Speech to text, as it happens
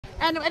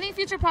And any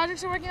future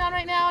projects you're working on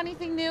right now?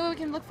 Anything new we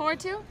can look forward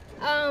to?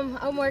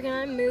 I'm working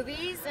on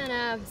movies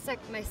and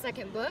my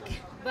second book,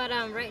 but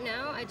right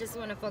now I just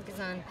want to focus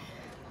on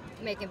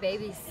making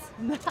babies.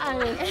 Nice.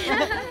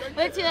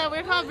 Look, Tila,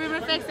 we're called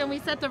RumorFix, and we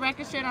set the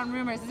record straight on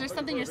rumors. Is there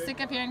something you're sick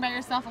of hearing about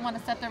yourself and want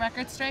to set the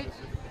record straight?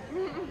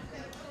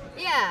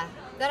 Yeah,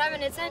 that I'm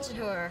an attention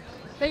whore.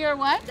 That you're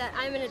what? That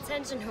I'm an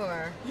attention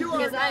whore.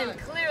 Because I am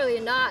clearly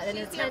not an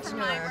attention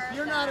whore.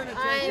 You're not an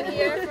attention I am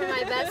here for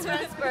my best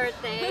friend's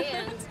birthday,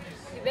 and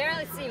you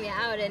barely see me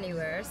out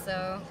anywhere,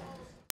 so